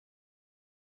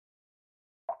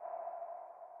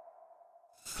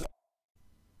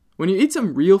When you eat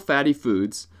some real fatty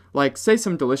foods, like say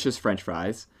some delicious French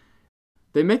fries,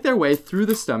 they make their way through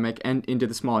the stomach and into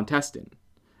the small intestine.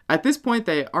 At this point,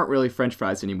 they aren't really French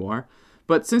fries anymore,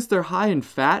 but since they're high in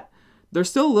fat, they're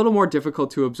still a little more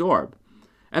difficult to absorb,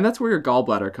 and that's where your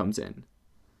gallbladder comes in.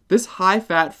 This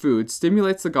high-fat food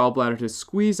stimulates the gallbladder to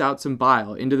squeeze out some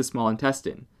bile into the small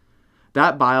intestine.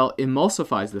 That bile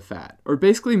emulsifies the fat, or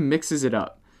basically mixes it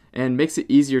up, and makes it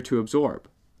easier to absorb.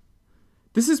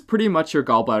 This is pretty much your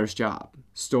gallbladder's job: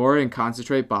 store and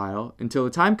concentrate bile until the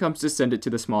time comes to send it to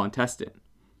the small intestine.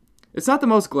 It's not the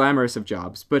most glamorous of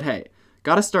jobs, but hey,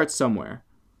 gotta start somewhere.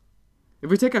 If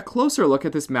we take a closer look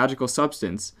at this magical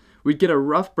substance, we'd get a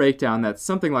rough breakdown that's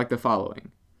something like the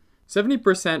following: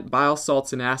 70% bile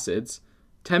salts and acids,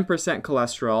 10%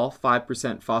 cholesterol,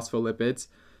 5% phospholipids,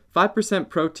 5%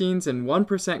 proteins, and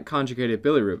 1% conjugated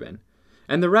bilirubin.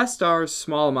 And the rest are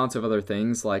small amounts of other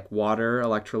things like water,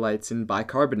 electrolytes, and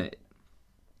bicarbonate.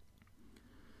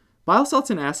 Bile salts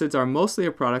and acids are mostly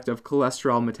a product of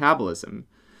cholesterol metabolism,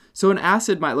 so an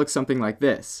acid might look something like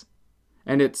this,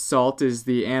 and its salt is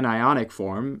the anionic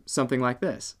form, something like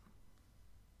this.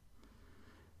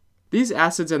 These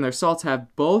acids and their salts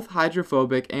have both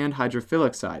hydrophobic and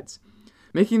hydrophilic sides,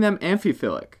 making them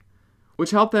amphiphilic,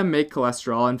 which help them make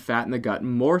cholesterol and fat in the gut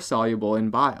more soluble in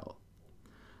bile.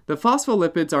 The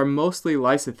phospholipids are mostly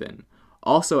lecithin,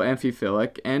 also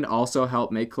amphiphilic, and also help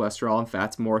make cholesterol and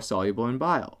fats more soluble in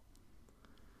bile.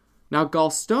 Now,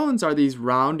 gallstones are these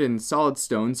round and solid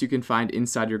stones you can find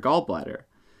inside your gallbladder,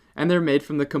 and they're made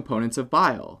from the components of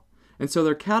bile, and so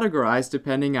they're categorized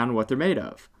depending on what they're made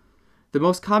of. The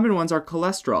most common ones are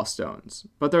cholesterol stones,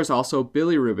 but there's also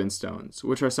bilirubin stones,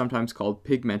 which are sometimes called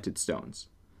pigmented stones.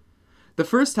 The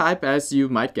first type, as you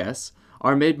might guess,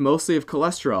 are made mostly of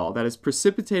cholesterol that is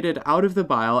precipitated out of the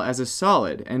bile as a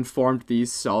solid and formed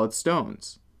these solid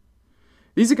stones.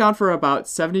 These account for about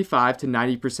 75 to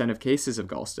 90% of cases of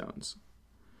gallstones.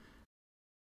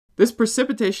 This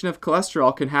precipitation of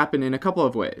cholesterol can happen in a couple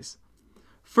of ways.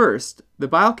 First, the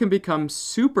bile can become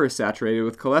supersaturated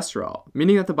with cholesterol,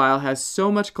 meaning that the bile has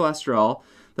so much cholesterol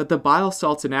that the bile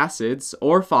salts and acids,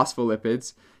 or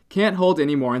phospholipids, can't hold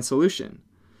any more in solution.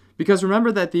 Because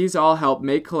remember that these all help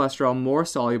make cholesterol more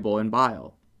soluble in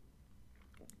bile.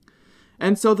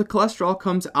 And so the cholesterol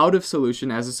comes out of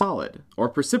solution as a solid, or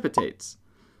precipitates.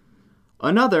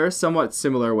 Another, somewhat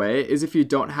similar way is if you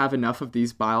don't have enough of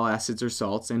these bile acids or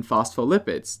salts and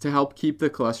phospholipids to help keep the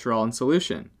cholesterol in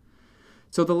solution.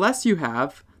 So the less you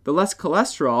have, the less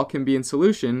cholesterol can be in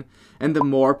solution, and the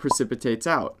more precipitates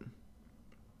out.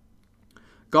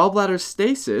 Gallbladder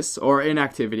stasis, or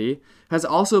inactivity, has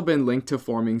also been linked to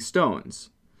forming stones.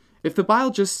 If the bile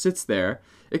just sits there,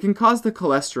 it can cause the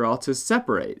cholesterol to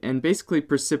separate and basically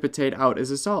precipitate out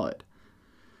as a solid.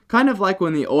 Kind of like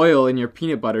when the oil in your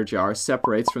peanut butter jar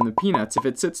separates from the peanuts if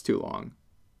it sits too long.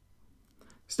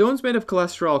 Stones made of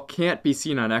cholesterol can't be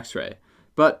seen on X-ray,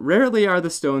 but rarely are the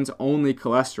stones only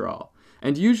cholesterol,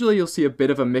 and usually you'll see a bit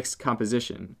of a mixed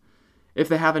composition. If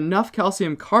they have enough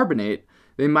calcium carbonate,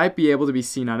 they might be able to be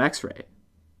seen on X-ray.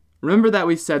 Remember that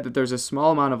we said that there's a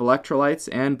small amount of electrolytes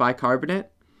and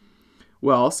bicarbonate?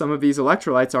 Well, some of these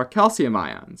electrolytes are calcium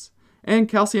ions, and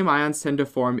calcium ions tend to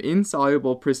form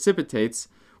insoluble precipitates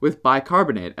with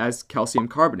bicarbonate as calcium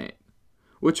carbonate,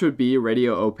 which would be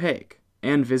radio-opaque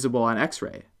and visible on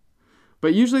X-ray.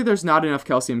 But usually there's not enough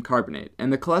calcium carbonate,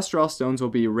 and the cholesterol stones will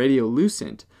be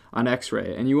radiolucent on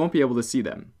X-ray, and you won't be able to see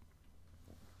them.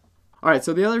 Alright,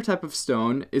 so the other type of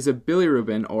stone is a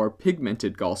bilirubin or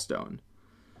pigmented gallstone.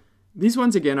 These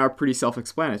ones again are pretty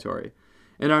self-explanatory,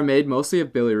 and are made mostly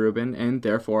of bilirubin and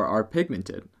therefore are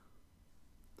pigmented.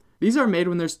 These are made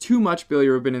when there's too much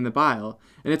bilirubin in the bile,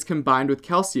 and it's combined with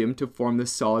calcium to form the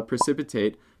solid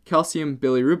precipitate calcium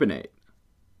bilirubinate.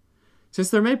 Since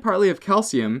they're made partly of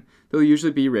calcium, they'll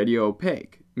usually be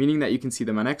radio-opaque, meaning that you can see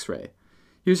them on X-ray.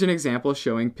 Here's an example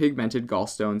showing pigmented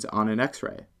gallstones on an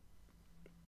X-ray.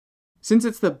 Since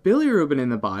it's the bilirubin in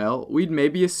the bile, we'd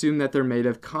maybe assume that they're made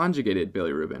of conjugated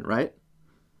bilirubin, right?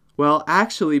 Well,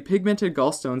 actually, pigmented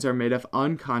gallstones are made of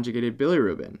unconjugated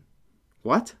bilirubin.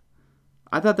 What?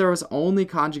 I thought there was only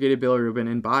conjugated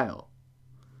bilirubin in bile.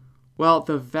 Well,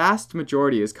 the vast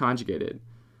majority is conjugated,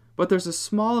 but there's a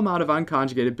small amount of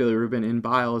unconjugated bilirubin in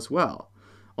bile as well.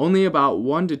 Only about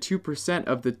 1 to 2%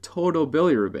 of the total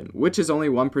bilirubin, which is only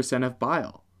 1% of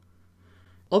bile.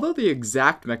 Although the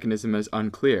exact mechanism is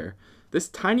unclear, this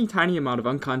tiny amount of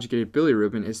unconjugated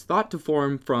bilirubin is thought to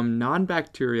form from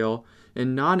non-bacterial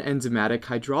and non-enzymatic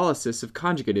hydrolysis of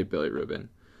conjugated bilirubin.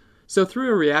 So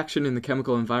through a reaction in the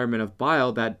chemical environment of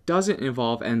bile that doesn't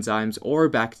involve enzymes or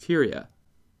bacteria.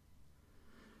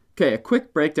 Okay, a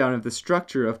quick breakdown of the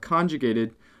structure of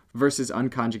conjugated versus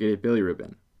unconjugated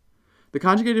bilirubin. The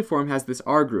conjugated form has this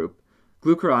R group,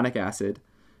 glucuronic acid,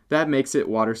 that makes it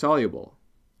water-soluble.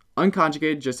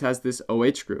 Unconjugated just has this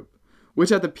OH group,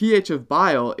 which at the pH of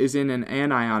bile is in an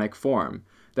anionic form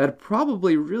that'd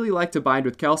probably really like to bind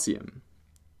with calcium.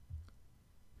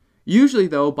 Usually,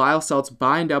 though, bile salts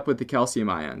bind up with the calcium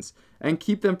ions and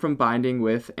keep them from binding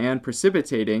with and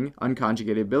precipitating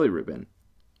unconjugated bilirubin.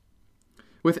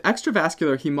 With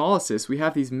extravascular hemolysis, we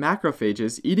have these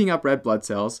macrophages eating up red blood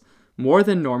cells more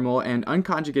than normal, and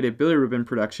unconjugated bilirubin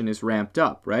production is ramped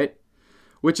up, right?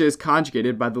 Which is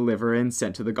conjugated by the liver and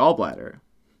sent to the gallbladder.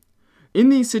 In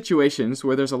these situations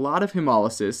where there's a lot of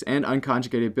hemolysis and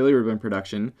unconjugated bilirubin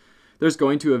production, there's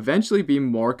going to eventually be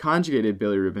more conjugated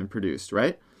bilirubin produced,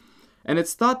 right? And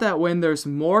it's thought that when there's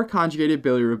more conjugated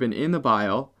bilirubin in the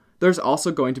bile, there's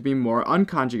also going to be more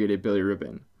unconjugated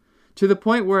bilirubin, to the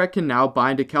point where it can now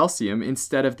bind to calcium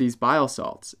instead of these bile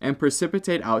salts and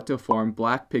precipitate out to form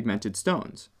black pigmented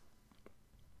stones.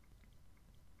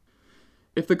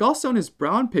 If the gallstone is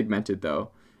brown pigmented,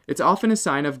 though, it's often a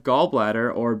sign of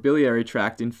gallbladder or biliary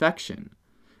tract infection,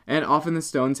 and often the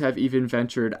stones have even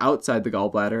ventured outside the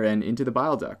gallbladder and into the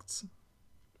bile ducts.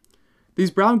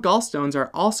 These brown gallstones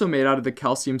are also made out of the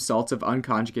calcium salts of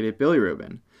unconjugated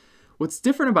bilirubin. What's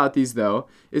different about these, though,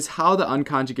 is how the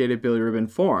unconjugated bilirubin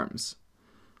forms.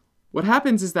 What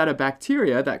happens is that a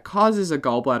bacteria that causes a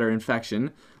gallbladder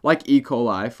infection, like E.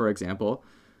 coli, for example,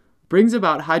 brings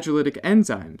about hydrolytic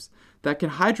enzymes that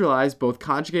can hydrolyze both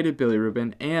conjugated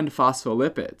bilirubin and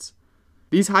phospholipids.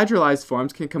 These hydrolyzed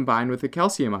forms can combine with the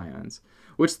calcium ions,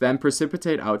 which then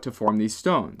precipitate out to form these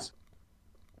stones.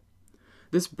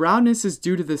 This brownness is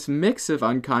due to this mix of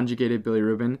unconjugated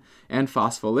bilirubin and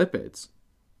phospholipids.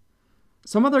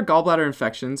 Some other gallbladder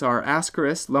infections are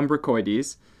Ascaris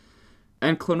lumbricoides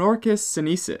and Clonorchis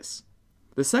sinensis,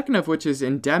 the second of which is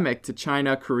endemic to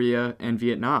China, Korea, and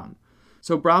Vietnam,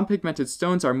 so brown pigmented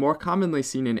stones are more commonly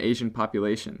seen in Asian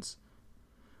populations.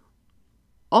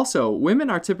 Also, women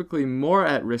are typically more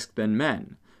at risk than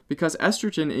men because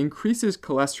estrogen increases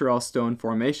cholesterol stone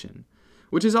formation,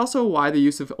 which is also why the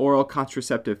use of oral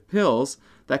contraceptive pills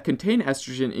that contain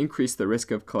estrogen increase the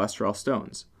risk of cholesterol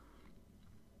stones.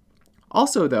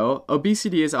 Also, though,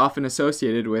 obesity is often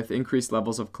associated with increased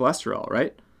levels of cholesterol,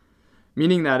 right?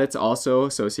 Meaning that it's also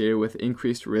associated with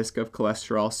increased risk of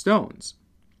cholesterol stones.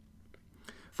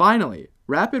 Finally,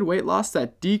 rapid weight loss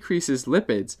that decreases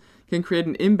lipids can create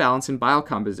an imbalance in bile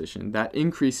composition that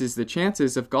increases the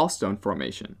chances of gallstone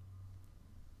formation.